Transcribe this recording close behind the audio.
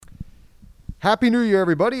Happy New Year,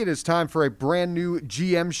 everybody. It is time for a brand new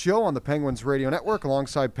GM show on the Penguins Radio Network.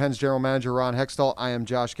 Alongside Penn's General Manager Ron Hextall, I am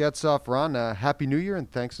Josh Getzoff. Ron, Happy New Year, and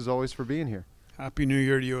thanks as always for being here. Happy New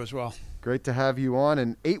Year to you as well. Great to have you on.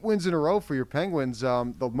 And 8 wins in a row for your Penguins.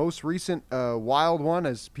 The most recent wild one,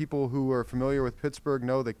 as people who are familiar with Pittsburgh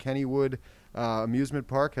know, the Kennywood amusement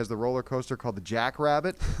park has the roller coaster called the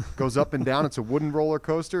Jackrabbit. Goes up and down. It's a wooden roller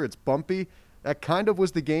coaster. It's bumpy. That kind of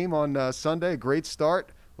was the game on Sunday. A great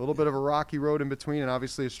start. A little bit of a rocky road in between, and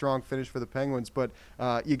obviously a strong finish for the Penguins. But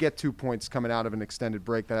you get 2 points coming out of an extended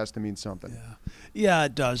break. That has to mean something. Yeah,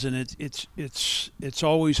 it does, and it's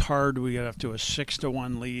always hard. We get up to a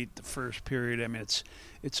 6-1 lead the first period. I mean,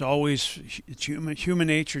 it's human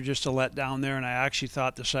nature just to let down there. And I actually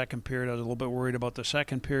thought the second period, I was a little bit worried about the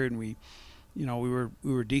second period, and we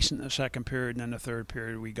were decent in the second period, and then the third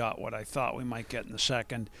period we got what I thought we might get in the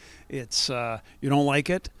second. It's you don't like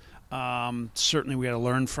it. Certainly we had to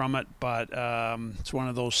learn from it, but it's one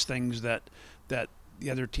of those things that the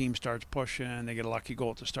other team starts pushing, and they get a lucky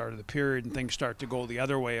goal at the start of the period, and things start to go the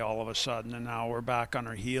other way all of a sudden, and now we're back on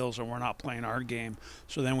our heels and we're not playing our game.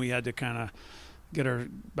 So then we had to kind of get our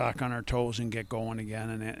back on our toes and get going again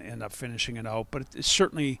and end up finishing it out. But it's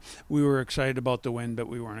certainly, we were excited about the win, but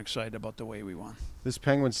we weren't excited about the way we won. This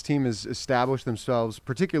Penguins team has established themselves,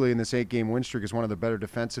 particularly in this 8-game win streak, as one of the better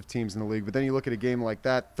defensive teams in the league. But then you look at a game like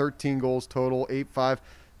that, 13 goals total, 8-5.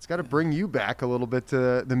 It's got to bring you back a little bit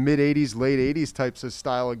to the mid-'80s, late '80s types of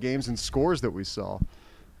style of games and scores that we saw.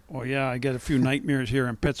 Well, yeah, I get a few nightmares here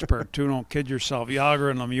in Pittsburgh, too. Don't kid yourself. Yager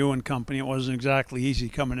and Lemieux and company, it wasn't exactly easy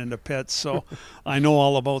coming into Pitts, so I know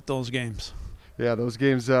all about those games. Yeah, those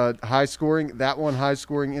games, high-scoring. That one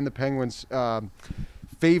high-scoring in the Penguins'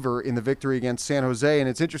 favor in the victory against San Jose. And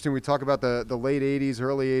it's interesting, we talk about the late 80s,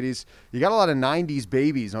 early 80s. You got a lot of 90s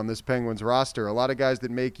babies on this Penguins roster, a lot of guys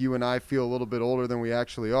that make you and I feel a little bit older than we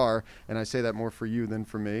actually are, and I say that more for you than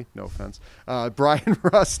for me. No offense. Brian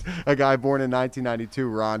Rust, a guy born in 1992,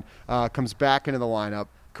 Ron, comes back into the lineup.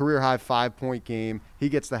 Career-high 5-point game. He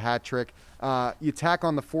gets the hat trick. You tack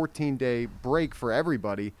on the 14-day break for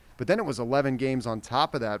everybody, but then it was 11 games on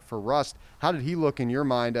top of that for Rust. How did he look in your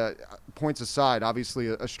mind? Points aside, obviously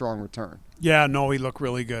a strong return. Yeah, no, he looked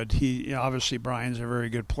really good. Obviously Brian's a very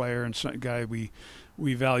good player and a guy we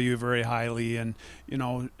value very highly. And,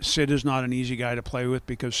 Sid is not an easy guy to play with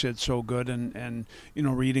because Sid's so good. And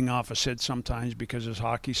reading off of Sid sometimes because his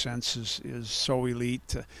hockey sense is so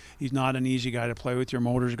elite. He's not an easy guy to play with. Your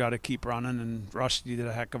motor's got to keep running, and Rusty did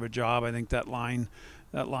a heck of a job. I think that line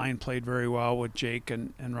played very well with Jake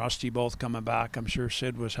and Rusty both coming back. I'm sure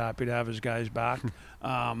Sid was happy to have his guys back.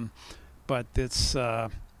 But it's,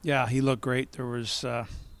 he looked great. There was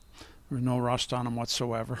no rust on him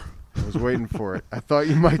whatsoever. I was waiting for it. I thought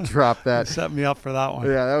you might drop that. You set me up for that one.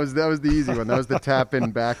 Yeah, that was the easy one. That was the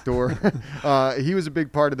tap-in backdoor. He was a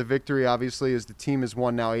big part of the victory, obviously, as the team has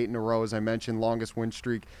won now 8 in a row, as I mentioned, longest win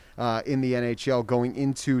streak in the NHL going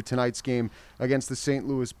into tonight's game against the St.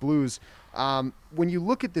 Louis Blues. When you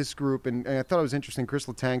look at this group, and I thought it was interesting, Chris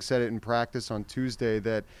Letang said it in practice on Tuesday,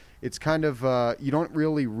 that it's kind of you don't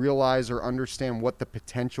really realize or understand what the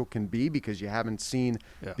potential can be because you haven't seen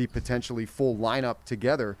the potentially full lineup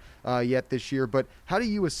together yet this year. But how do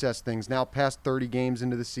you assess things now past 30 games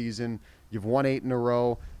into the season? You've won 8 in a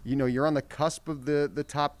row. You're on the cusp of the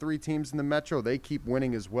top 3 teams in the Metro. They keep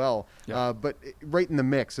winning as well. But right in the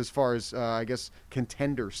mix as far as, I guess,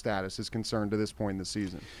 contender status is concerned to this point in the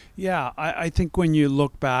season. Yeah, I think when you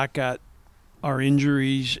look back at our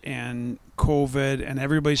injuries and COVID, and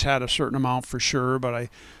everybody's had a certain amount for sure, but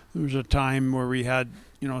there was a time where we had,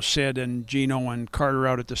 Sid and Gino and Carter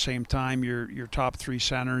out at the same time, your top 3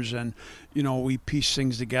 centers, and, we pieced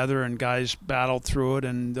things together and guys battled through it,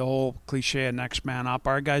 and the whole cliche of next man up.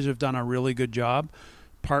 Our guys have done a really good job,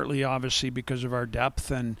 partly obviously because of our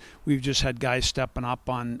depth, and we've just had guys stepping up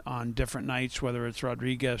on different nights, whether it's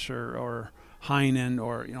Rodriguez or Heinen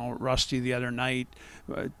or Rusty the other night,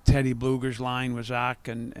 Teddy Bluger's line with Zach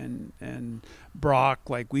and Brock.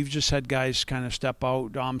 Like, we've just had guys kind of step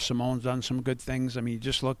out. Dom Simone's done some good things. I mean, you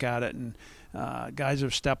just look at it, and guys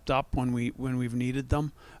have stepped up when we've needed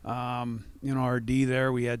them. Our D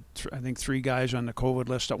there, we had I think 3 guys on the COVID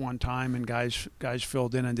list at one time, and guys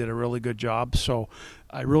filled in and did a really good job. So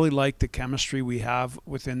I really like the chemistry we have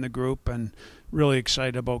within the group, and really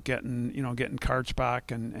excited about getting Karts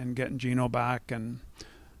back and getting Gino back, and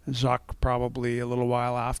Zuck probably a little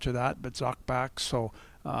while after that, but Zuck back. So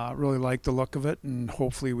really like the look of it, and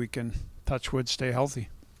hopefully we can, touch wood, stay healthy.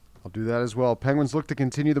 I'll do that as well. Penguins look to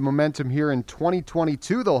continue the momentum here in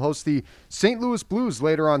 2022. They'll host the St. Louis Blues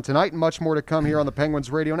later on tonight, and much more to come here on the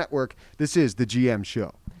Penguins Radio Network. This is the GM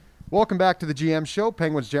Show. Welcome back to the GM Show.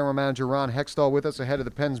 Penguins General Manager Ron Hextall with us ahead of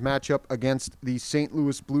the Pens matchup against the St.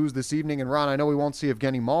 Louis Blues this evening. And Ron, I know we won't see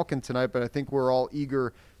Evgeny Malkin tonight, but I think we're all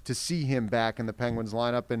eager to see him back in the Penguins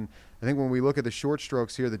lineup. And I think when we look at the short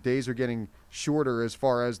strokes here, the days are getting shorter as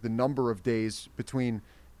far as the number of days between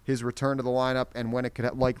his return to the lineup and when it could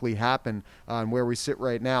likely happen, and where we sit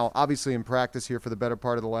right now. Obviously in practice here for the better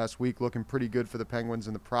part of the last week, looking pretty good for the Penguins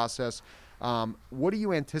in the process. What do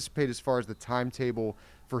you anticipate as far as the timetable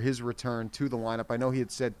for his return to the lineup? I know he had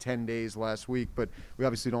said 10 days last week, but we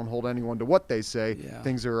obviously don't hold anyone to what they say. Yeah.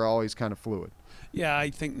 Things are always kind of fluid. Yeah, I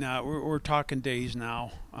think now we're talking days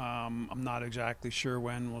now. I'm not exactly sure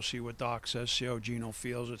when. We'll see what Doc says, see how Gino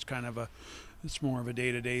feels. It's more of a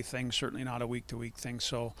day-to-day thing, certainly not a week-to-week thing.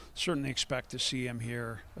 So certainly expect to see him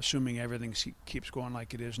here, assuming everything keeps going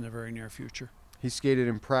like it is in the very near future. He skated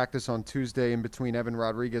in practice on Tuesday in between Evan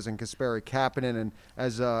Rodriguez and Kasperi Kapanen, and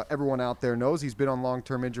as everyone out there knows, he's been on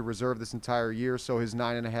long-term injured reserve this entire year, so his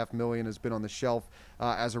 $9.5 million has been on the shelf.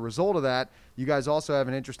 As a result of that, you guys also have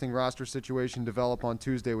an interesting roster situation develop on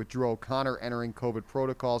Tuesday with Drew O'Connor entering COVID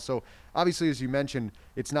protocol. So obviously, as you mentioned,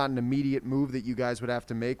 it's not an immediate move that you guys would have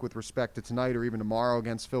to make with respect to tonight or even tomorrow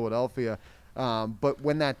against Philadelphia. But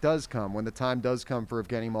when that does come, when the time does come for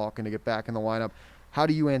Evgeny Malkin to get back in the lineup, how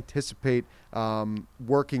do you anticipate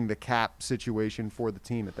working the cap situation for the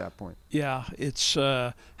team at that point? Yeah, it's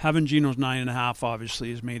having Gino's 9.5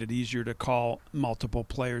 obviously has made it easier to call multiple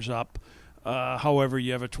players up. However,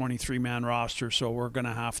 you have a 23-man roster, so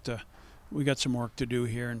we got some work to do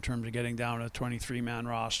here in terms of getting down to a 23-man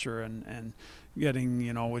roster and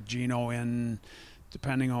getting, with Gino in,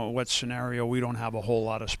 depending on what scenario, we don't have a whole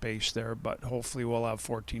lot of space there, but hopefully we'll have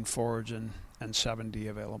 14 forwards and 7D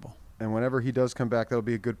available. And whenever he does come back, that'll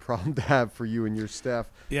be a good problem to have for you and your staff.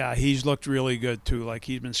 Yeah, he's looked really good too. Like,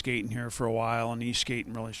 he's been skating here for a while, and he's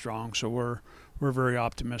skating really strong. So we're very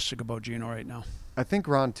optimistic about Gino right now. I think,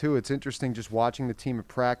 Ron, too, it's interesting just watching the team at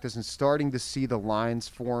practice and starting to see the lines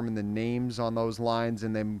form and the names on those lines,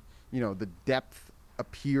 and then, the depth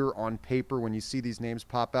appear on paper when you see these names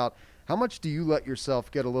pop out. How much do you let yourself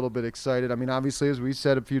get a little bit excited? I mean, obviously, as we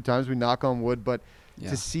said a few times, we knock on wood, but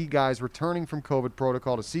to see guys returning from COVID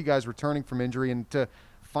protocol, to see guys returning from injury, and to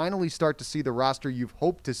finally start to see the roster you've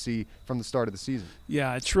hoped to see from the start of the season.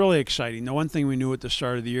 Yeah, it's really exciting. The one thing we knew at the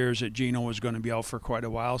start of the year is that Gino was going to be out for quite a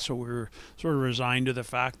while, so we were sort of resigned to the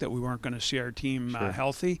fact that we weren't going to see our team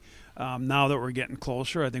healthy. Now that we're getting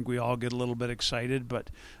closer, I think we all get a little bit excited, but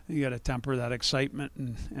you got to temper that excitement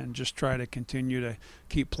and just try to continue to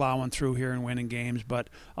keep plowing through here and winning games. But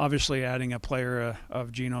obviously, adding a player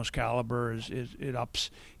of Gino's caliber it ups.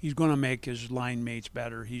 He's going to make his line mates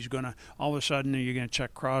better. He's going to all of a sudden you're going to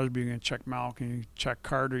check Crosby, you're going to check Malkin, you check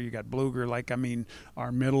Carter, you got Bluger.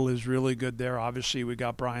 Our middle is really good there. Obviously, we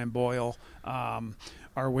got Brian Boyle.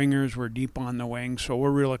 Our wingers were deep on the wing, so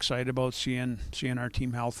we're real excited about seeing our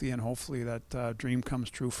team healthy, and hopefully that dream comes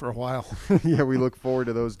true for a while. Yeah, we look forward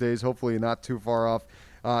to those days, hopefully not too far off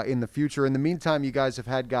in the future. In the meantime, you guys have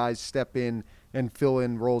had guys step in and fill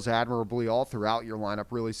in roles admirably all throughout your lineup,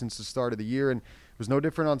 really, since the start of the year, and it was no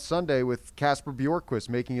different on Sunday with Kasper Bjorkqvist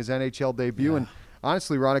making his NHL debut. Yeah. And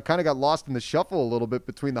honestly, Ron, it kind of got lost in the shuffle a little bit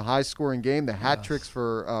between the high-scoring game, the hat tricks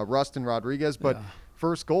for Rust and Rodriguez, but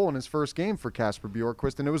first goal in his first game for Kasper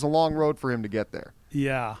Bjorkqvist, and it was a long road for him to get there.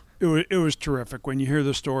 Yeah, it was terrific. When you hear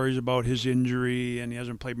the stories about his injury and he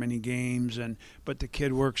hasn't played many games, but the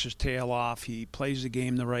kid works his tail off. He plays the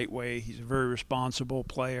game the right way. He's a very responsible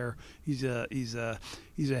player. He's a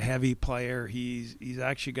heavy player. He's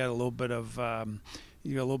actually got a little bit of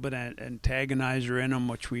antagonizer in him,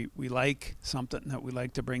 which we like, something that we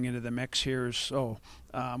like to bring into the mix here. So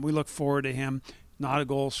we look forward to him. Not a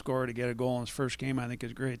goal scorer, to get a goal in his first game, I think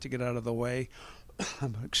is great to get out of the way.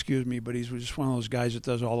 Excuse me, but he's just one of those guys that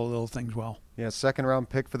does all the little things well. Yeah, second-round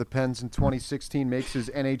pick for the Pens in 2016, makes his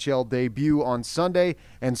NHL debut on Sunday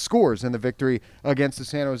and scores in the victory against the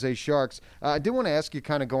San Jose Sharks. I did want to ask you,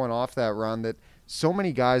 kind of going off that, Ron, that so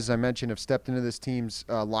many guys, I mentioned, have stepped into this team's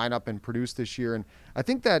lineup and produced this year, and I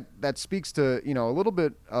think that speaks to a little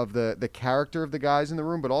bit of the character of the guys in the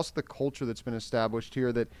room, but also the culture that's been established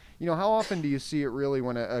here. That how often do you see it really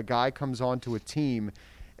when a guy comes onto a team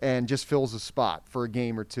and just fills a spot for a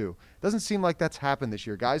game or two? Doesn't seem like that's happened this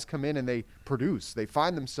year. Guys come in and they produce, they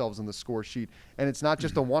find themselves on the score sheet, and it's not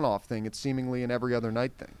just a one-off thing; it's seemingly an every other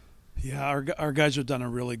night thing. Yeah, our guys have done a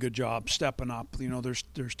really good job stepping up.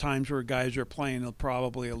 There's times where guys are playing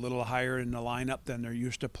probably a little higher in the lineup than they're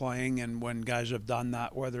used to playing, and when guys have done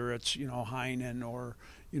that, whether it's Heinen or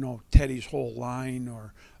Teddy's whole line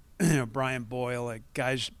or Brian Boyle, like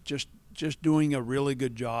guys just just doing a really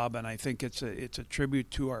good job, and I think it's a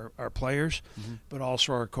tribute to our players, but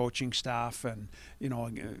also our coaching staff, and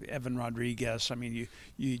Evan Rodriguez. I mean,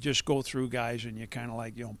 you just go through guys and you kind of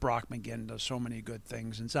like, Brock McGinn does so many good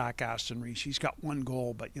things, and Zach Aston Reese, he's got one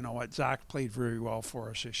goal, but you know what, Zach played very well for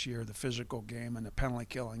us this year, the physical game and the penalty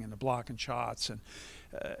killing and the blocking shots, and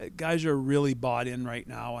guys are really bought in right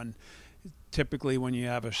now. And typically when you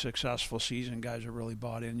have a successful season, guys are really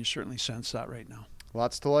bought in. You certainly sense that right now.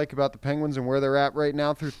 Lots to like about the Penguins and where they're at right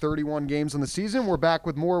now through 31 games on the season. We're back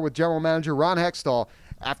with more with General Manager Ron Hextall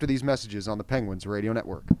after these messages on the Penguins Radio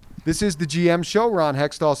Network. This is the GM Show. Ron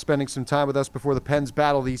Hextall spending some time with us before the Pens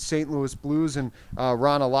battle the St. Louis Blues. And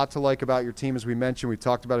Ron, a lot to like about your team, as we mentioned. We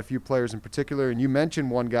talked about a few players in particular, and you mentioned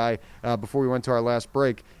one guy before we went to our last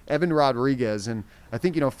break, Evan Rodriguez. And I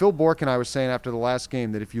think, Phil Bourque and I were saying after the last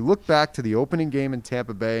game that if you look back to the opening game in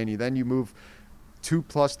Tampa Bay and you move 2+,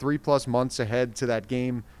 3+ months ahead to that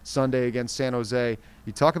game Sunday against San Jose,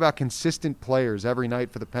 you talk about consistent players every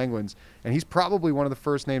night for the Penguins, and he's probably one of the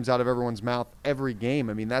first names out of everyone's mouth every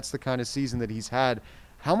game. I mean, that's the kind of season that he's had.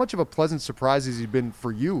 How much of a pleasant surprise has he been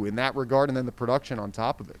for you in that regard, and then the production on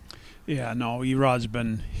top of it? Yeah, no, Erod's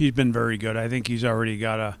been very good. I think he's already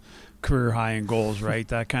got a career high in goals, right?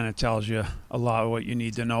 That kind of tells you a lot of what you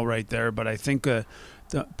need to know right there. But I think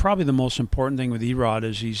probably the most important thing with Erod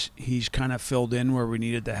is he's kind of filled in where we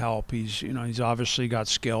needed the help. He's obviously got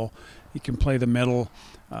skill. He can play the middle.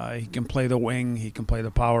 He can play the wing. He can play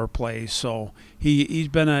the power play. So he's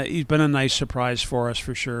been a nice surprise for us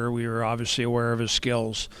for sure. We were obviously aware of his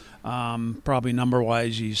skills. Probably number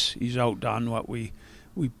wise, he's outdone what we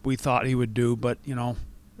thought he would do. But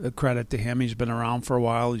the credit to him, he's been around for a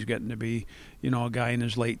while. He's getting to be a guy in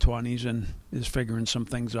his late 20s and is figuring some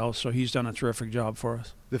things out. So he's done a terrific job for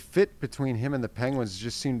us. The fit between him and the Penguins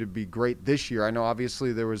just seemed to be great this year. I know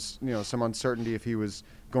obviously there was some uncertainty if he was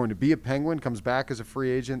going to be a Penguin, comes back as a free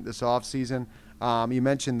agent this offseason. You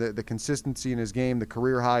mentioned the consistency in his game, the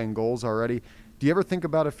career high in goals already. Do you ever think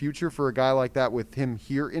about a future for a guy like that with him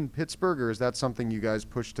here in Pittsburgh, or is that something you guys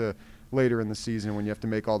push to later in the season when you have to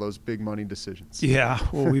make all those big money decisions? Yeah,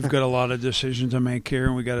 well, we've got a lot of decisions to make here,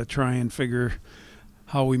 and we got to try and figure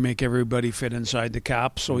how we make everybody fit inside the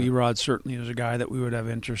cap. So Erod certainly is a guy that we would have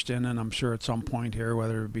interest in, and I'm sure at some point here,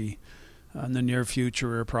 whether it be in the near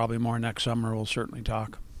future or probably more next summer, we'll certainly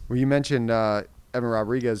talk. Well, you mentioned Evan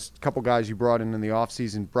Rodriguez, a couple guys you brought in the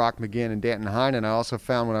offseason, Brock McGinn and Danton Heinen. I also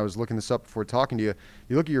found when I was looking this up before talking to you,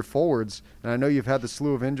 you look at your forwards, and I know you've had the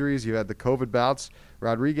slew of injuries, you've had the COVID bouts.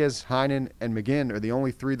 Rodriguez, Heinen, and McGinn are the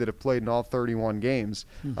only three that have played in all 31 games.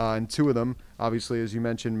 And two of them, obviously, as you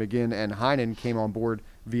mentioned, McGinn and Heinen came on board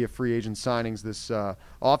via free agent signings this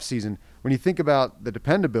offseason. When you think about the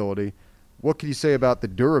dependability, what can you say about the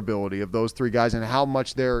durability of those three guys and how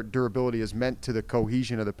much their durability has meant to the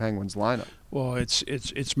cohesion of the Penguins lineup? Well,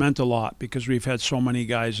 it's meant a lot because we've had so many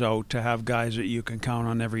guys out. To have guys that you can count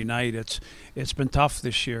on every night, it's been tough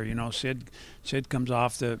this year. Sid comes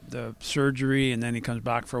off the surgery and then he comes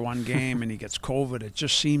back for one game and he gets COVID. It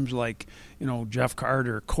just seems like Jeff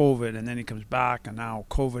Carter, COVID, and then he comes back and now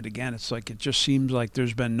COVID again. It's like it just seems like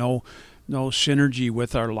there's been no synergy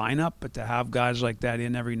with our lineup, but to have guys like that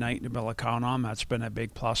in every night and to be able to count on, that's been a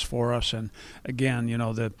big plus for us. And again,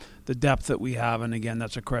 the depth that we have, and again,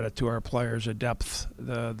 that's a credit to our players, the depth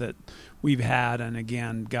that we've had, and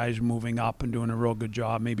again, guys moving up and doing a real good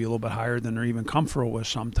job, maybe a little bit higher than they're even comfortable with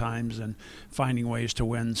sometimes, and finding ways to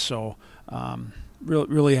win. So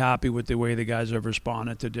really happy with the way the guys have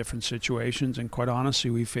responded to different situations, and quite honestly,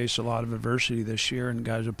 we faced a lot of adversity this year, and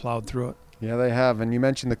guys have plowed through it. Yeah, they have. And you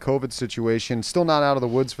mentioned the COVID situation. Still not out of the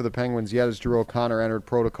woods for the Penguins yet as Drew O'Connor entered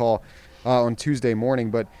protocol on Tuesday morning.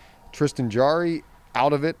 But Tristan Jarry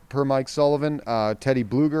out of it, per Mike Sullivan. Teddy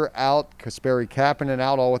Bluger out. Kasperi Kapanen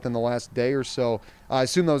out, all within the last day or so. I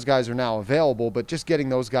assume those guys are now available, but just getting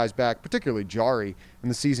those guys back, particularly Jarry, in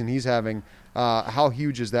the season he's having, how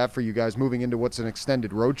huge is that for you guys moving into what's an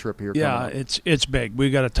extended road trip here? Yeah, it's big. We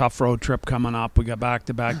got a tough road trip coming up. We got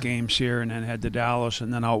back-to-back games here and then head to Dallas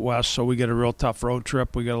and then out west. So we get a real tough road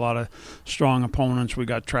trip. We got a lot of strong opponents. We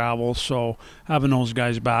got travel. So having those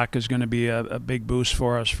guys back is going to be a big boost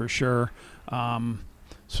for us for sure.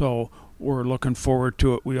 So we're looking forward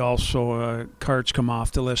to it. We also, Karts come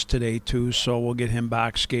off the list today too, so we'll get him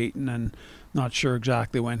back skating, and not sure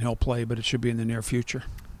exactly when he'll play, but it should be in the near future.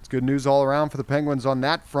 It's good news all around for the Penguins on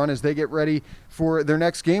that front as they get ready for their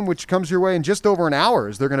next game, which comes your way in just over an hour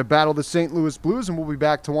as they're going to battle the St. Louis Blues, and we'll be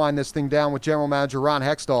back to wind this thing down with General Manager Ron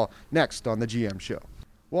Hextall next on the GM Show.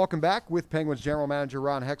 Welcome back with Penguins General Manager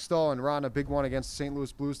Ron Hextall. And Ron, a big one against the St.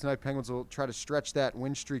 Louis Blues tonight. Penguins will try to stretch that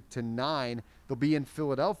win streak to 9. They'll be in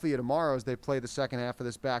Philadelphia tomorrow as they play the second half of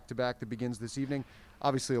this back-to-back that begins this evening.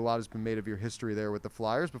 Obviously, a lot has been made of your history there with the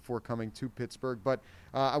Flyers before coming to Pittsburgh. But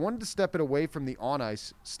I wanted to step it away from the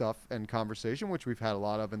on-ice stuff and conversation, which we've had a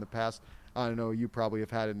lot of in the past. I know you probably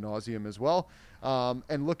have had ad nauseum as well,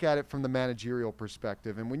 and look at it from the managerial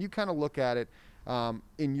perspective. And when you kind of look at it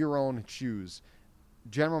in your own shoes,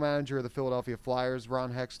 General Manager of the Philadelphia Flyers,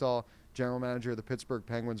 Ron Hextall, General Manager of the Pittsburgh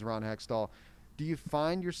Penguins, Ron Hextall, do you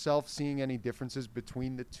find yourself seeing any differences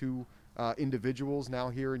between the two individuals now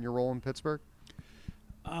here in your role in Pittsburgh?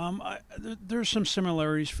 There's some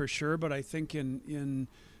similarities for sure, but I think in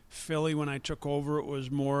Philly when I took over, it was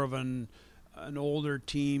more of an older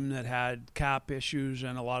team that had cap issues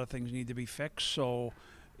and a lot of things need to be fixed. So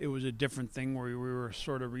it was a different thing where we were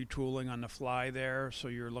sort of retooling on the fly there. So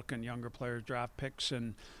you're looking younger players, draft picks,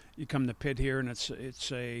 and you come to Pitt here, and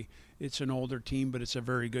it's an older team, but it's a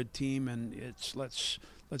very good team, and it's let's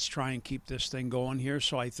try and keep this thing going here.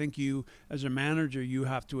 So I think you, as a manager, you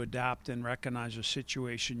have to adapt and recognize the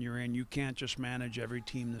situation you're in. You can't just manage every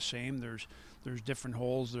team the same. There's different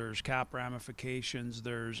holes. There's cap ramifications.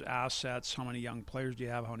 There's assets. How many young players do you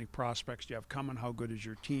have? How many prospects do you have coming? How good is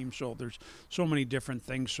your team? So there's so many different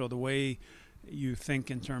things. So the way you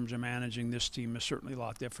think in terms of managing this team is certainly a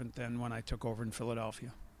lot different than when I took over in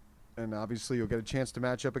Philadelphia. And obviously you'll get a chance to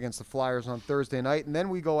match up against the Flyers on Thursday night. And then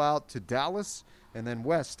we go out to Dallas and then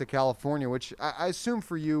west to California, which I assume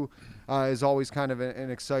for you is always kind of an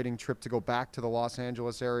exciting trip to go back to the Los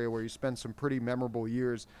Angeles area where you spent some pretty memorable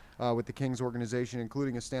years with the Kings organization,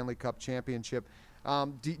 including a Stanley Cup championship.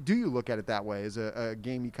 Do you look at it that way as a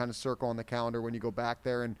game you kind of circle on the calendar when you go back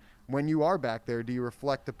there? And when you are back there, do you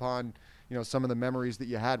reflect upon some of the memories that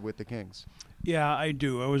you had with the Kings? Yeah, I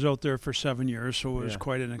do. I was out there for 7 years, so it was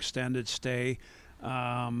quite an extended stay.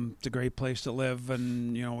 It's a great place to live,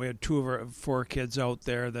 and we had 2 of our 4 kids out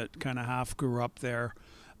there that kind of half grew up there.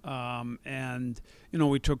 And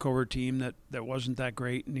we took over a team that wasn't that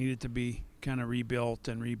great, needed to be kind of rebuilt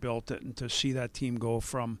it, and to see that team go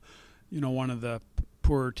from one of the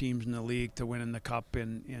poorer teams in the league to winning the cup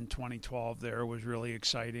in 2012 there was really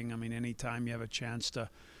exciting. I mean, anytime you have a chance to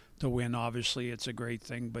win, obviously it's a great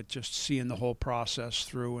thing, but just seeing the whole process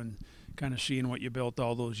through and kind of seeing what you built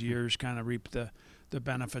all those years, kind of reap the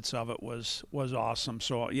benefits of it was awesome.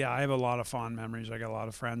 So yeah, I have a lot of fond memories. I got a lot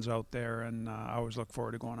of friends out there, and I always look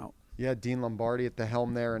forward to going out. Yeah, Dean Lombardi at the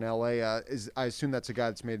helm there in LA. I assume that's a guy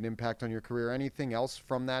that's made an impact on your career. Anything else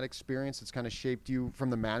from that experience that's kind of shaped you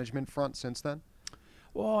from the management front since then?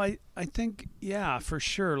 Well, I think, yeah, for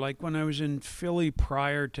sure. Like when I was in Philly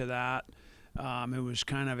prior to that, it was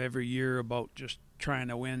kind of every year about just trying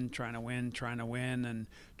to win, and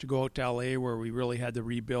to go out to LA where we really had to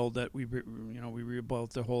rebuild it. We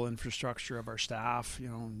rebuilt the whole infrastructure of our staff.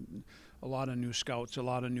 A lot of new scouts, a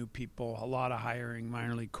lot of new people, a lot of hiring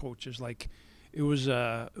minor league coaches. Like it was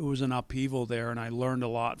an upheaval there, and I learned a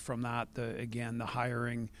lot from that. The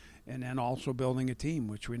hiring, and then also building a team,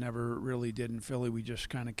 which we never really did in Philly. We just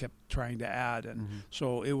kind of kept trying to add, and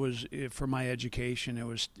so for my education,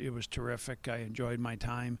 it was terrific. I enjoyed my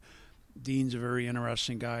time. Dean's a very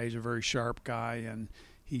interesting guy. He's a very sharp guy, and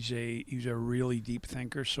he's a really deep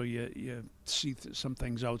thinker. So you see some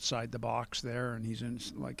things outside the box there,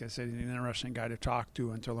 and like I said, he's an interesting guy to talk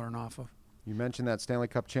to and to learn off of. You mentioned that Stanley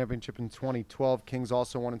Cup championship in 2012. Kings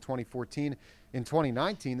also won in 2014. In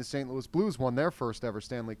 2019, the St. Louis Blues won their first ever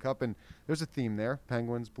Stanley Cup, and there's a theme there.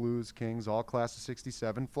 Penguins, Blues, Kings, all class of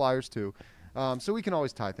 67, Flyers too. So we can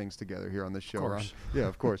always tie things together here on this show, Ron. Yeah,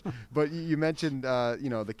 of course. But you mentioned,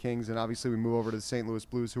 the Kings, and obviously we move over to the St. Louis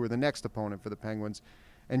Blues, who are the next opponent for the Penguins.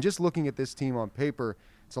 And just looking at this team on paper,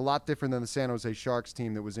 it's a lot different than the San Jose Sharks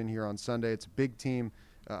team that was in here on Sunday. It's a big team,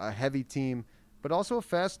 a heavy team, but also a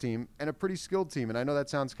fast team and a pretty skilled team. And I know that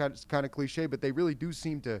sounds kind of cliche, but they really do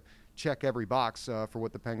seem to check every box for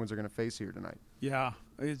what the Penguins are going to face here tonight. Yeah,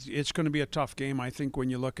 it's going to be a tough game. I think when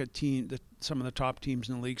you look at some of the top teams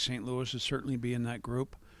in the league, St. Louis is certainly be in that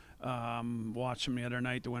group. Watched them the other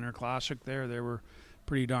night, the Winter Classic there. They were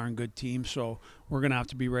pretty darn good team, so we're going to have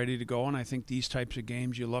to be ready to go. And I think these types of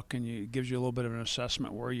games, you look and it gives you a little bit of an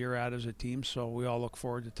assessment where you're at as a team. So we all look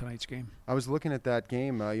forward to tonight's game. I was looking at that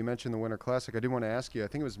game. You mentioned the Winter Classic. I did want to ask you, I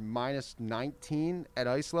think it was minus 19 at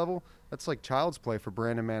ice level. That's like child's play for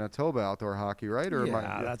Brandon, Manitoba outdoor hockey, right? Or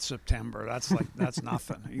that's September. That's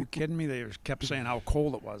nothing. Are you kidding me? They kept saying how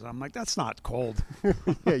cold it was. I'm like, that's not cold.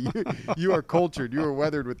 Yeah, you are cultured. You are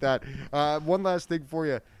weathered with that. One last thing for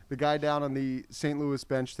you. The guy down on the St. Louis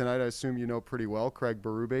bench tonight, I assume you know pretty well, Craig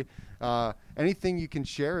Berube. Anything you can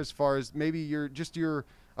share as far as maybe your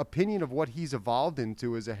opinion of what he's evolved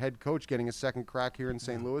into as a head coach, getting a second crack here in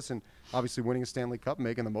St. Louis and obviously winning a Stanley Cup,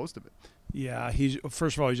 making the most of it. Yeah,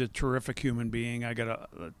 first of all, he's a terrific human being. I got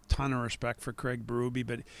a ton of respect for Craig Berube,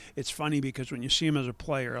 but it's funny because when you see him as a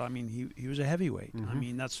player, I mean, he was a heavyweight. I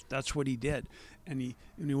mean, that's what he did, and he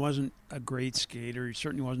wasn't a great skater. He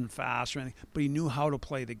certainly wasn't fast or anything, but he knew how to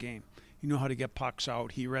play the game. He knew how to get pucks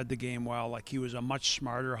out. He read the game well. Like, he was a much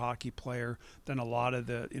smarter hockey player than a lot of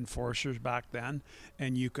the enforcers back then.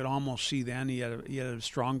 And you could almost see then he had a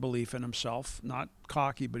strong belief in himself. Not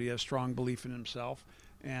cocky, but he had a strong belief in himself.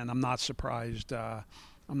 And I'm not surprised the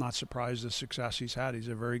success he's had. He's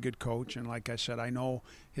a very good coach. And like I said, I know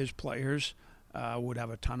his players would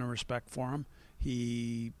have a ton of respect for him.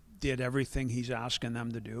 He did everything he's asking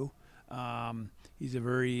them to do. He's a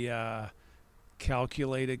very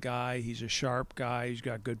calculated guy. He's a sharp guy. He's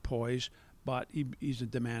got good poise, but he's a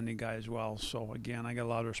demanding guy as well. So again, I got a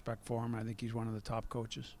lot of respect for him. I think he's one of the top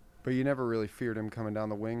coaches. But you never really feared him coming down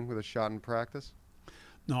the wing with a shot in practice?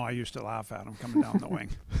 No, I used to laugh at him coming down the wing.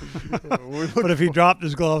 But if he dropped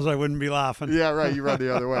his gloves, I wouldn't be laughing. Yeah, right. You run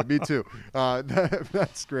the other way. Me too.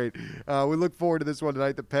 That's great. We look forward to this one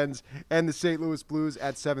tonight, the Pens and the St. Louis Blues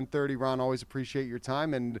at 7:30. Ron, always appreciate your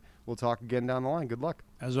time, and we'll talk again down the line. Good luck.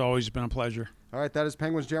 As always, it's been a pleasure. All right, that is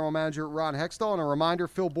Penguins General Manager Ron Hextall. And a reminder,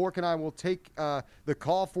 Phil Bourque and I will take the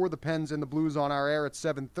call for the Pens and the Blues on our air at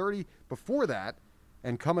 7:30. Before that,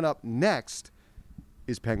 and coming up next,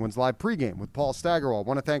 is Penguins Live pregame with Paul Staggerwall. I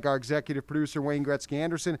want to thank our executive producer, Wayne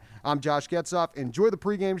Gretzky-Anderson. I'm Josh Getzoff. Enjoy the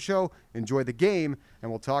pregame show, enjoy the game, and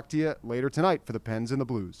we'll talk to you later tonight for the Pens and the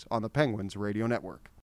Blues on the Penguins Radio Network.